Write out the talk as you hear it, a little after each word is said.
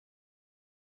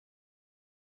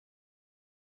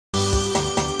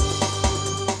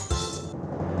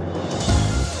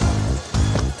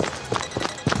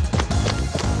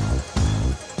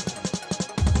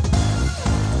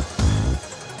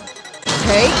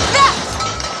Take that!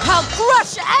 I'll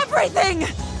crush everything!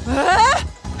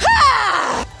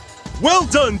 Well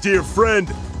done, dear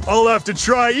friend. I'll have to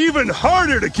try even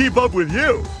harder to keep up with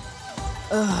you.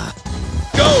 Go!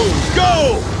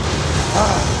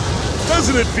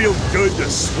 Doesn't it feel good to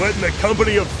sweat in the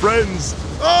company of friends?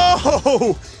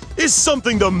 Oh! Is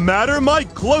something the matter, my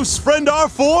close friend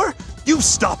R4? You've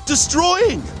stopped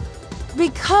destroying!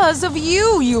 Because of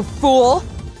you, you fool!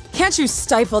 Can't you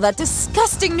stifle that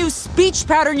disgusting new speech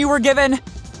pattern you were given?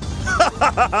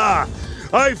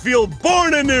 I feel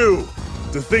born anew!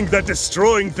 To think that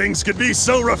destroying things could be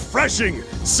so refreshing,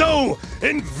 so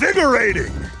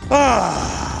invigorating!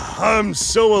 I'm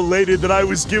so elated that I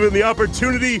was given the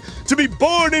opportunity to be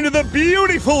born into the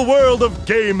beautiful world of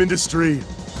game industry.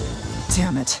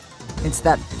 Damn it. It's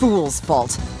that fool's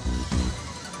fault.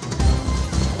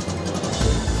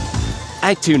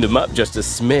 I tuned him up just a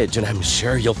smidge, and I'm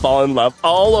sure you'll fall in love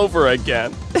all over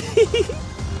again.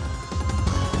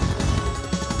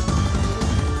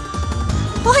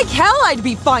 Like hell I'd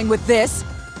be fine with this!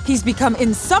 He's become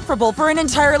insufferable for an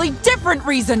entirely different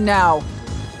reason now!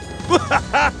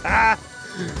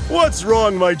 What's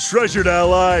wrong, my treasured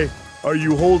ally? Are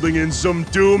you holding in some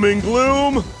doom and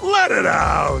gloom? Let it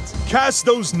out! Cast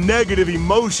those negative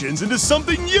emotions into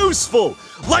something useful,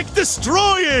 like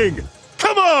destroying!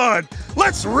 Come on!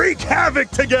 Let's wreak havoc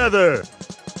together!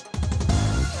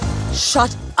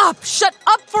 Shut up! Shut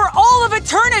up for all of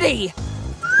eternity!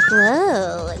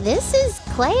 Whoa, this is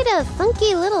quite a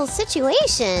funky little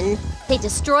situation. They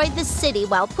destroyed the city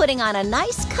while putting on a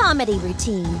nice comedy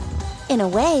routine. In a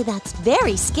way that's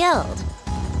very skilled.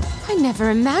 I never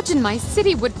imagined my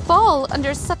city would fall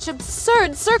under such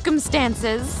absurd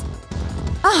circumstances.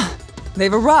 Ah,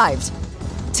 they've arrived.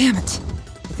 Damn it.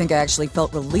 I think I actually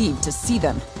felt relieved to see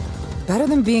them. Better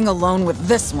than being alone with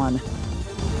this one.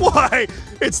 Why,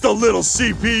 it's the little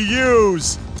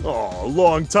CPUs! Oh,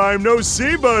 long time no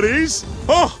see, buddies!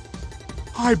 Oh,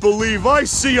 I believe I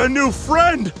see a new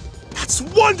friend! That's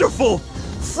wonderful!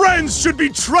 Friends should be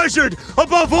treasured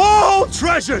above all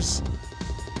treasures!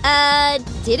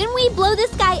 Didn't we blow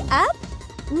this guy up?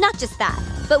 Not just that,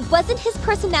 but wasn't his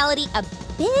personality a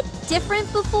bit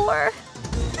different before?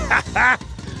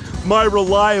 My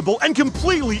reliable and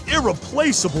completely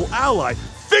irreplaceable ally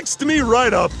fixed me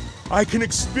right up. I can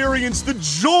experience the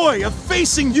joy of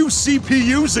facing you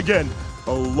CPUs again,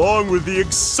 along with the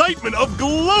excitement of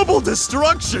global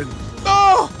destruction.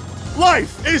 Oh,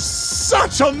 life is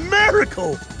such a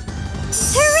miracle!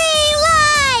 Hooray,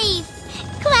 life!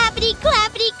 Clappity,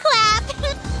 clappity, clap!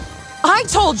 I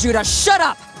told you to shut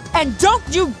up! And don't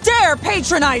you dare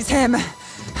patronize him!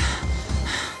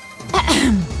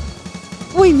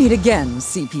 We meet again,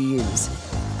 CPUs.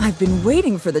 I've been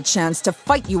waiting for the chance to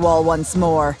fight you all once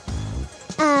more.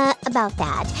 About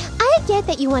that. I get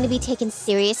that you want to be taken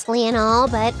seriously and all,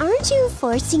 but aren't you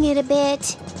forcing it a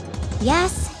bit?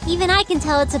 Yes, even I can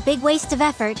tell it's a big waste of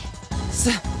effort.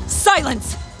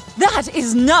 Silence! That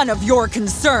is none of your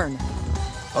concern!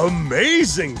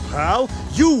 Amazing, pal!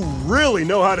 You really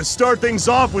know how to start things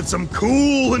off with some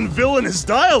cool and villainous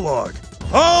dialogue.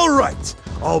 All right,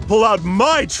 I'll pull out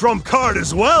my trump card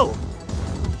as well.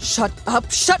 Shut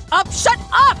up, shut up, shut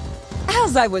up!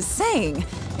 As I was saying,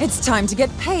 it's time to get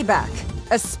payback,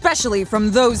 especially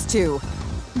from those two.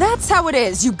 That's how it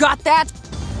is, you got that?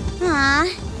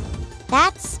 Aw,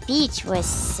 that speech was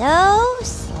so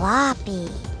sloppy.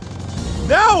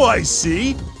 Now I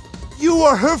see! You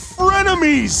are her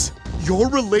frenemies! Your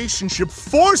relationship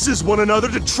forces one another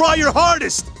to try your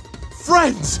hardest!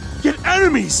 Friends get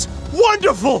enemies!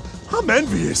 Wonderful! I'm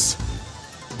envious!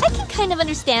 I can kind of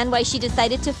understand why she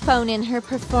decided to phone in her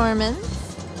performance.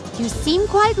 You seem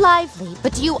quite lively,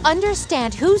 but do you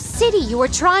understand whose city you were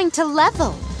trying to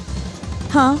level?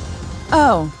 Huh?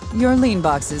 Oh, your lean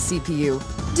box's CPU.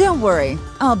 Don't worry,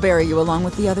 I'll bury you along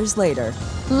with the others later.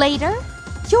 Later?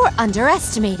 You're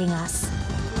underestimating us.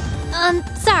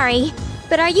 Sorry,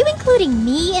 but are you including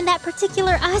me in that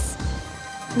particular us?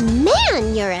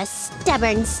 Man, you're a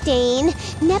stubborn stain.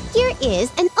 Nepgear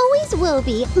is and always will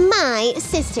be my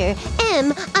sister.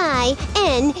 M-I-N-E.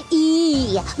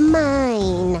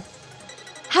 Mine.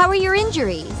 How are your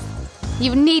injuries?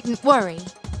 You needn't worry.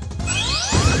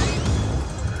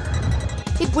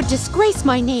 It would disgrace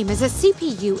my name as a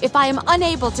CPU if I am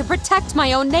unable to protect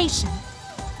my own nation.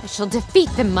 I shall defeat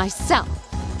them myself.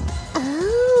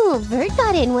 Oh, Vert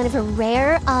got in one of her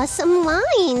rare, awesome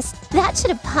lines. That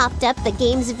should have popped up the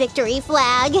game's victory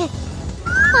flag.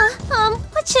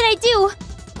 What should I do?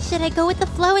 Should I go with the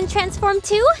flow and transform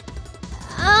too?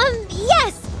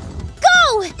 Yes!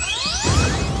 Go!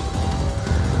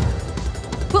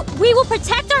 But we will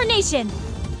protect our nation!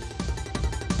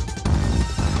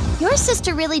 Your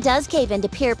sister really does cave into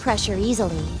peer pressure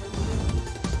easily.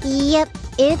 Yep,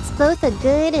 it's both a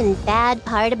good and bad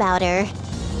part about her.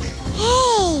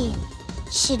 Hey!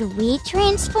 Should we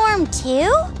transform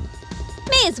too?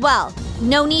 May as well.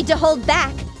 No need to hold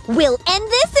back. We'll end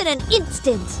this in an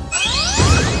instant.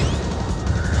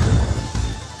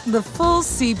 The full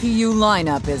CPU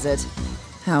lineup, is it?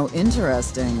 How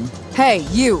interesting. Hey,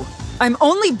 you! I'm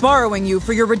only borrowing you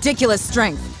for your ridiculous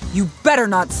strength. You better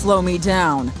not slow me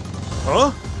down.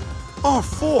 Huh?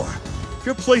 R4,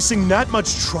 you're placing that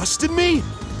much trust in me?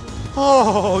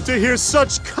 Oh, to hear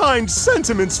such kind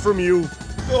sentiments from you.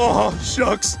 Oh,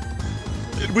 shucks.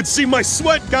 It would seem my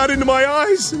sweat got into my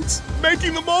eyes and it's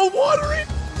making them all watery.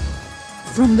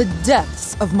 From the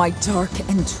depths of my dark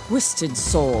and twisted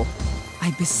soul, I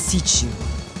beseech you,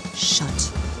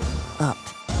 shut up.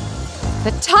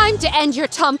 The time to end your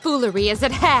tomfoolery is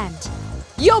at hand.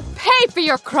 You'll pay for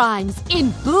your crimes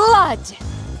in blood!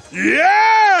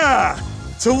 Yeah!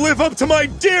 To live up to my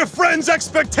dear friend's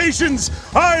expectations,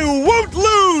 I won't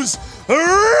lose!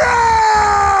 Hurrah!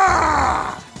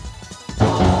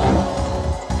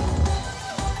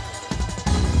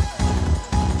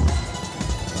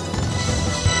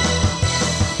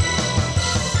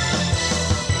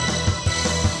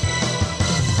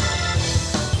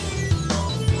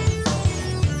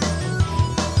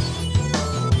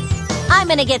 I'm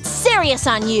gonna get serious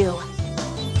on you.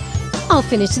 I'll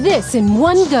finish this in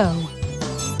one go.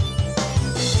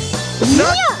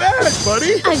 Not bad,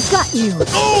 buddy! I've got you.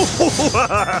 Oh,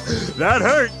 that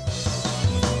hurt.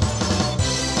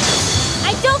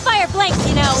 I don't fire blanks,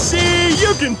 you know. See,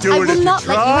 you can do I it if will you not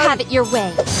try. let you have it your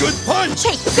way. Good punch.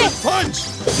 Take Good this.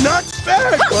 punch. Not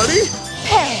bad, buddy.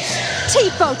 Hey,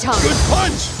 T-Photon. Good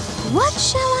punch. What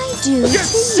shall I do Get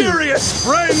serious,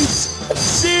 friends.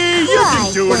 See, you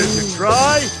can do it if you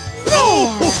try.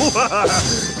 Oh,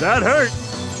 that hurt.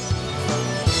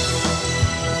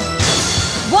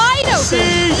 Wide open.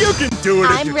 See, you can do it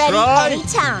if I'm you ready try.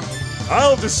 anytime.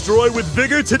 I'll destroy with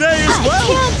vigor today as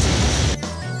well.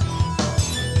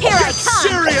 Here Get I come.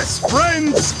 serious,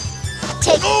 friends.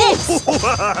 Take Oh, this.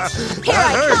 that Here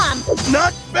I hurt. come.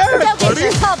 Not bad, Don't get buddy.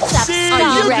 your hopes up, See, Are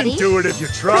you you ready? can do it if you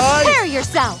try. Prepare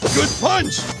yourself. Good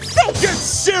punch. Get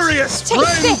serious, Take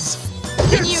friends. this.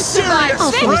 Get you survive serious,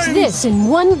 I'll finish friends. this in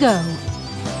one go.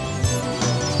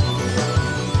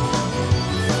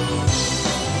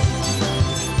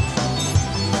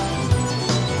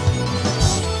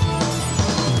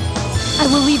 I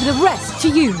will leave the rest to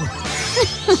you.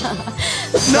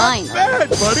 Not bad,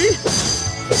 buddy.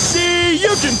 See,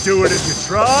 you can do it if you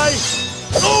try.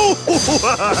 Oh,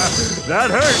 that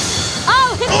hurt.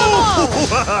 I'll hit them all.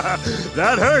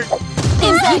 That hurt.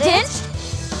 Is that it?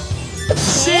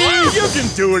 See, you can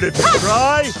do it if you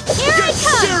try. Here I Get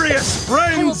come. serious,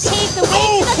 I will friends. pave the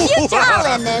way to the future. I'll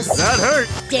end this. That hurt.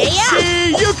 Stay out. See,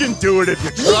 you can do it if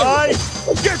you try.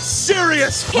 Get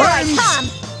serious, Here I friends. come.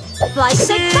 Fly See,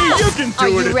 sick you fast. can Are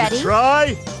do you it if ready? you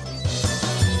try.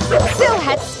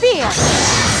 Silhouette Spear.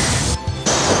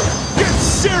 Get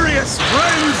serious,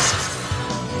 friends.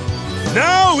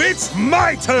 Now it's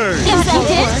my turn. Is that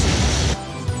it?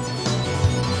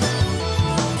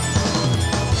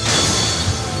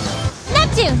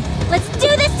 Neptune, let's do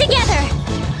this together.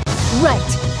 Right.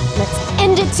 Let's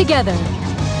end it together.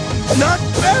 Not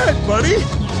bad, buddy.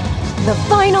 The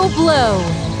final blow.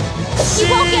 See,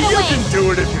 won't get you away. can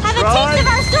do it if you Have a try. taste of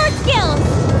our sword skills.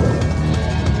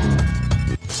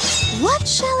 What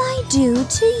shall I do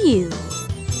to you?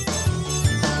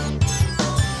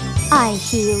 I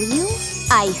heal you.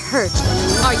 I hurt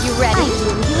you. Are you I ready?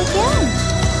 heal you again.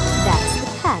 That's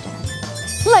the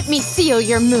pattern. Let me seal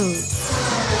your moves.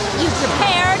 You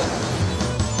prepared?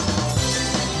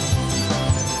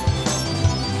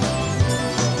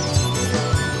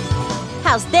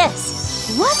 How's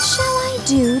this? What shall I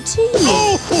do to you?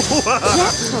 Oh,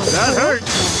 Gentle that hurt.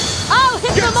 I'll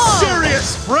hit Get them all.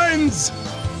 serious, friends.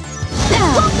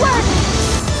 Footwork!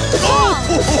 Oh,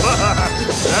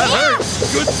 that hurt.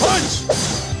 Good punch.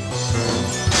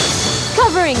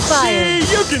 Covering fire.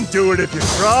 See, you can do it if you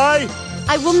try.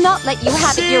 I will not let you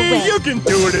have it your See, way. you can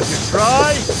do it if you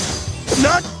try.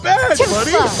 Not bad, Too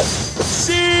buddy. slow.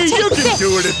 See, Take you can this.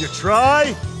 do it if you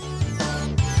try.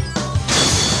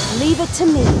 Leave it to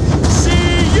me.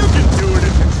 See, you can do it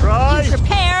if you try.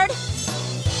 Prepared?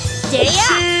 Stay out.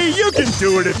 See, you can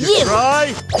do it if you You.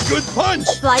 try. Good punch.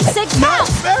 Fly sick Not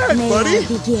fast! bad, May buddy. I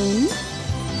begin?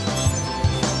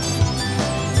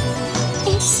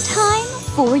 It's time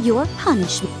for your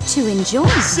punishment to enjoy.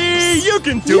 See, you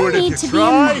can do You it if need you to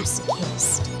try. be a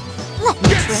masochist. Let me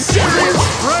Get trick serious,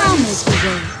 I'll friends. make you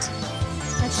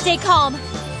wait. Let's stay calm.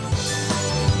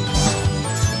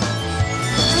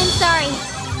 I'm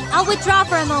I'll withdraw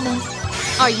for a moment.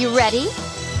 Are you ready?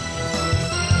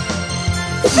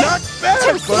 Not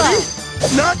bad, buddy!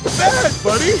 Not bad,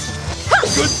 buddy!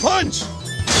 Good punch!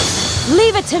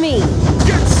 Leave it to me.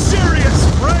 Get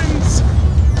serious, friends!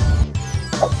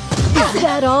 Is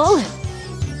that all?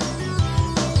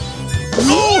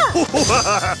 Oh!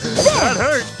 That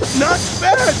hurt! Not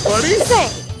bad, buddy! Say,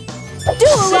 do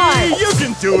a See, ride. you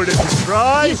can do it if you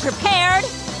try! You prepared?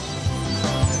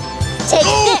 Take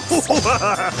this! Come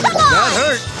on! That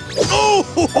hurt! Oh!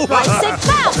 Bicep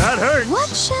bounce! That hurt! What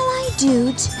shall I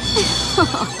do to...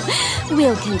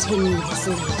 We'll continue this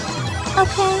later.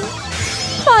 Okay?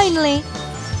 Finally.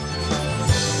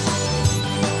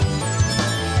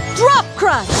 Drop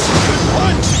crush. Good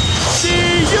punch!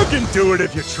 See, you can do it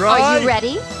if you try! Are you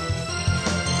ready?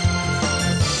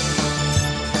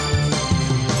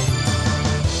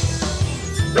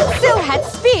 Silhouette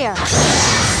spear.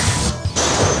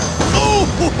 Oh!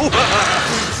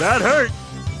 That hurt!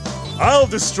 I'll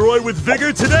destroy with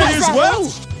vigor today as well!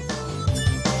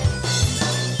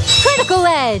 Critical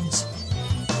edge.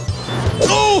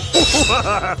 Oh!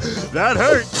 That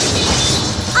hurt!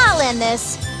 I'll end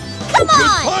this. Come Good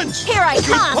on! punch! Here I Good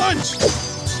come! punch!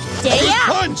 Stay Good out!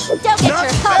 punch! Don't get Not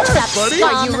your hopes bad, up, buddy!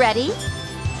 Are you ready?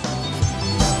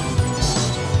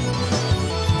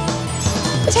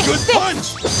 Take Good this. punch!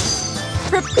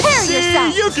 Prepare See,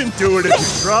 yourself. you can do it if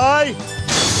you try!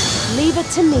 Leave it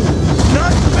to me.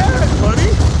 Not bad, buddy!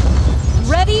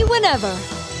 Ready whenever.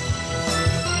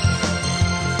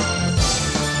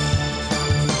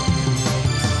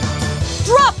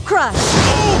 Drop crush.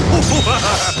 Oh!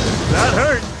 That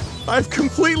hurt! I've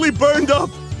completely burned up!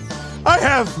 I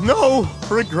have no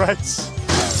regrets!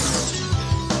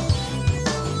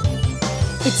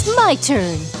 It's my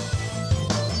turn.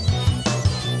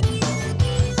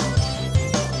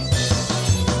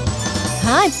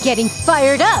 I'm getting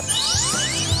fired up.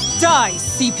 Die,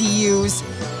 CPUs!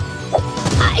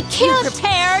 I can't. You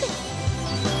prepared?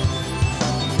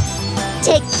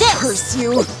 Take this! Curse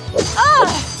you!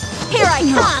 Here I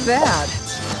Not come! bad.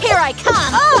 Here I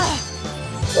come!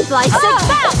 Bicep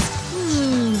bounce!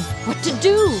 What to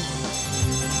do?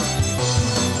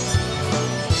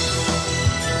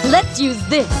 Let's use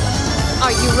this.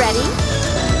 Are you ready?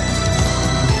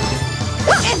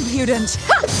 Impudent!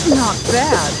 Not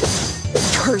bad.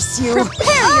 Curse you!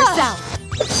 Prepare yourself.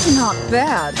 Not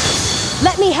bad.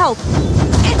 Let me help.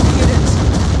 Impudent!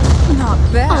 Not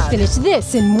bad. I'll finish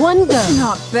this in one go.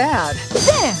 Not bad.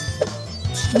 There.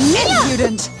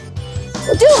 Impudent!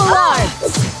 Do a ride.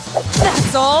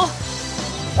 That's all?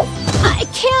 I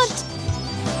can't!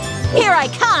 Here I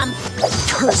come!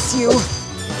 Curse you!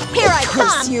 Here I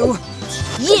Curse come! you!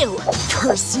 You!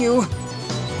 Curse you!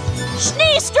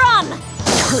 Schneestrom!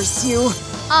 Curse you!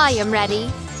 I am ready.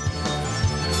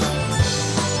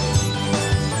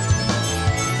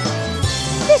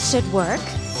 This should work.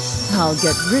 I'll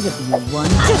get rid of you one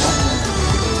day.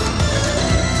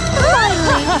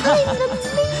 Finally, I'm the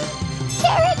main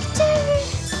character!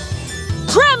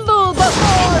 Tremble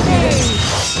before me.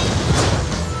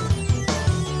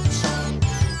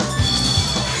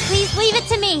 Please leave it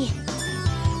to me!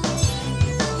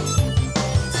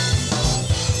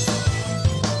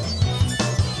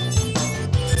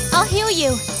 I'll heal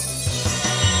you.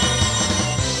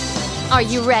 Are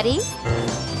you ready?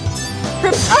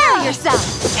 Prepare yourself.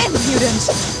 Impudent!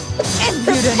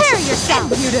 Impudent! Prepare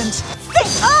yourself. Impudent!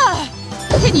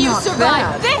 Can you Not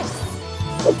survive bad. this?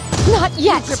 Not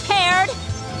yet. Prepared?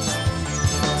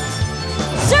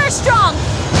 Sir Strong!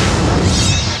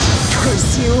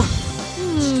 Curse you!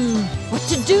 What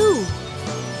to do?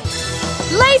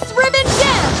 Lace ribbon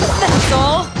dance. That's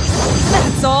all?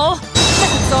 That's all?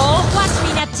 That's all? Watch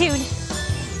me, Neptune!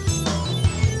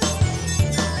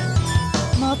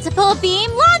 Multiple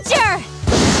beam launcher!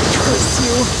 Curse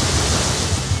you!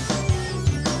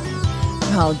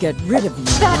 I'll get rid of you.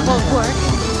 That won't work.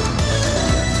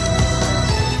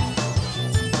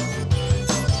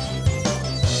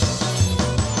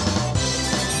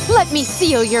 Let me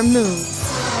seal your moves.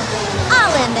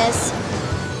 I'll end this.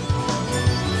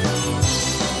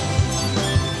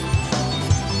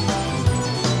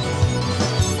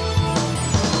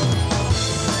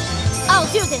 I'll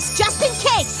do this just in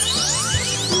case!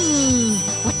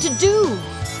 What to do?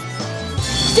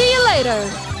 See you later.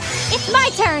 It's my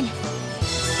turn!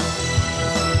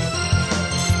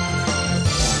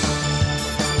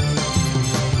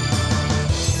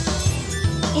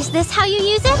 Is this how you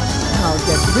use it? I'll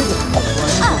get rid of you one by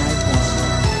one.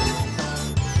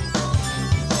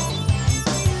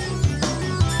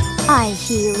 I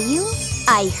heal you.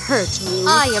 I hurt you.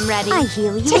 I am ready. I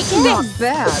heal you Take again. Not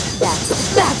bad.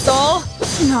 That's That's all?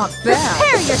 Not bad.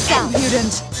 Prepare yourself.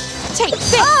 Impudent! Take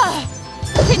this!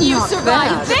 Can you Not survive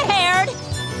bad. Prepared!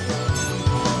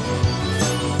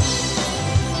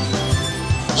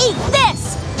 Eat this!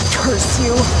 Curse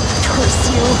you! Curse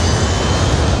you!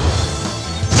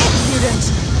 Impudent!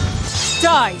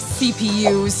 Die,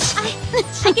 CPUs!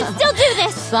 I can still do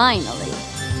this! Finally.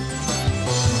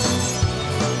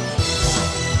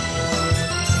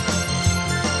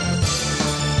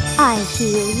 I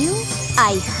heal you,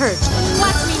 I hurt you.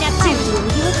 Watch me, I Neptune! heal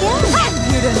you again.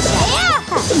 Impudent!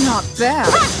 Not bad.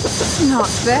 Not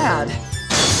bad.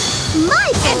 My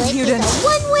bullet Impudent. is a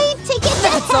one-way ticket to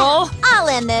That's hell. all? I'll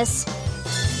end this.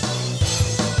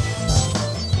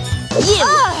 You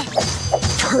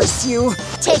Curse you!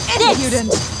 Take this!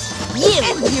 Impudent! You!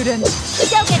 Impudent!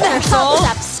 Don't get your That's all? hopes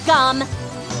up, scum!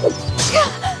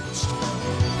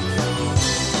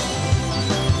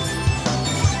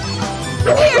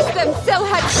 Pierce them,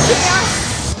 Silhouette Spear!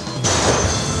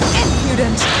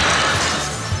 Impudent!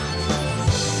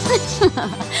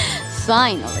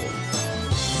 Finally.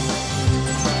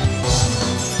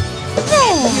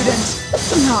 Impudent!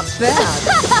 Not bad.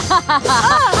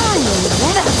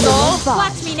 That's all?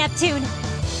 Watch me, Neptune!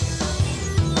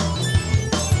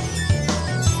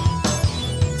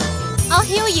 I'll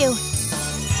heal you.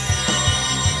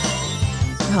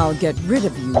 I'll get rid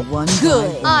of you one Good.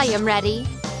 by one. I am ready.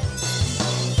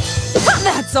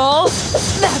 That's all?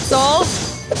 That's all?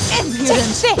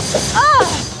 Impudent! Take this!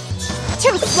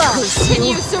 Too slow! Curse Can you.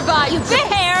 you survive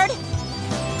Prepared!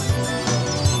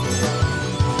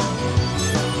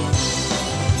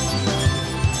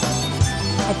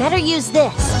 I better use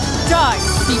this. Die,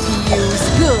 CPUs!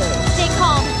 Good. Stay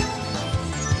calm.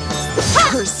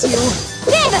 Curse you!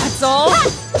 That's all?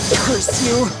 Curse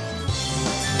you!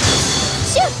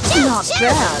 Shoot! Shoot! Not shoot!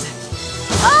 bad.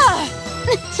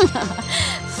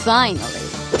 Finally.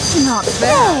 Not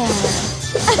bad.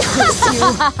 Curse you!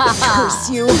 Curse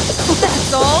you!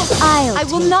 That's all? I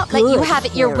will not let you have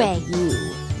it your way.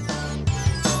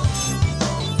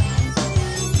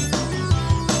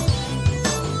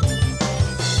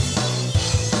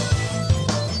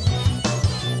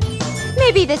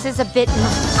 Maybe this is a bit much.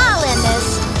 I'll end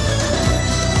this.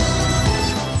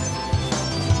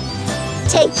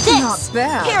 Take this! Not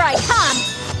bad. Here I come!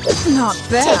 Not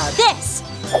bad. Take this!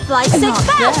 Fly 6 Not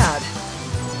fast! bad.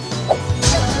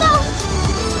 No!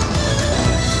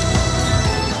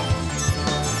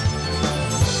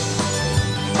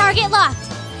 Target locked!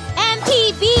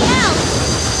 MPBL!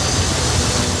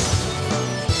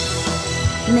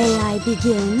 May I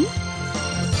begin?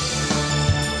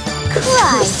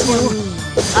 Cry Curse for you! me.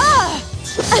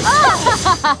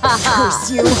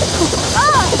 Curse you!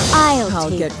 I'll I'll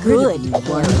take get rid good of you care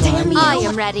one of by you. I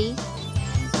am ready.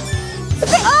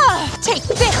 Take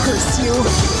this! Curse you!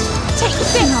 Take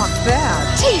this! Not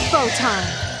bad. Tifo time!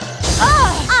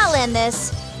 I'll end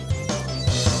this.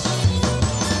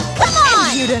 Come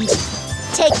on! Impudent!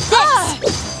 Take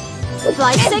this!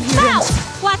 Fly 6 Impudent.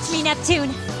 fast! Watch me,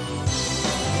 Neptune.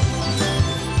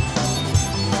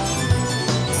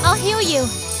 I'll heal you.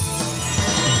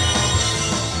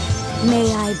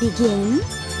 May I begin?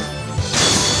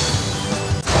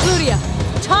 Ludia,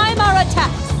 time our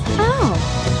attacks! Oh,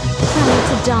 trying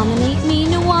to dominate me,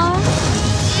 Noir?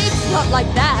 It's not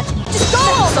like that! Just go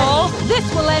That's already. all? This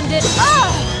will end it!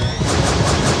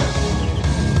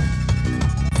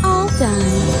 All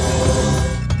done.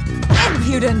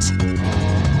 Impudent!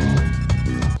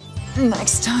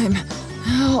 Next time,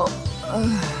 I'll...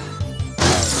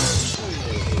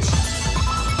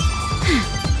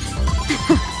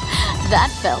 That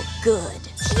felt good.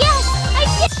 Yes!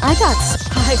 I got...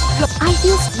 I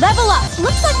feel... Level up!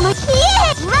 Looks like my...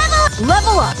 Yeah!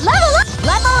 Level up! Level up!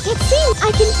 Level! It seems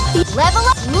I can... Level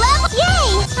up! Level!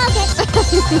 Yay! Okay.